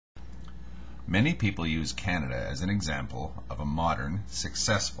Many people use Canada as an example of a modern,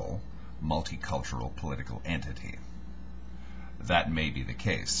 successful, multicultural political entity. That may be the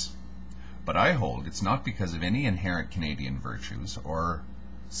case, but I hold it's not because of any inherent Canadian virtues or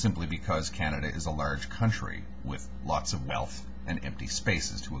simply because Canada is a large country with lots of wealth and empty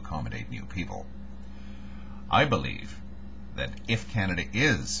spaces to accommodate new people. I believe that if Canada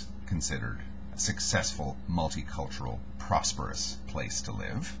is considered a successful, multicultural, prosperous place to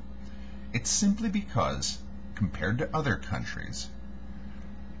live, it's simply because, compared to other countries,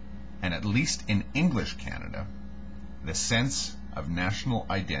 and at least in English Canada, the sense of national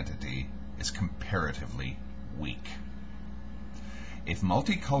identity is comparatively weak. If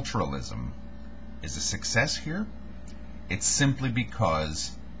multiculturalism is a success here, it's simply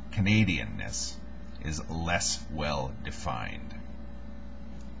because Canadianness is less well defined.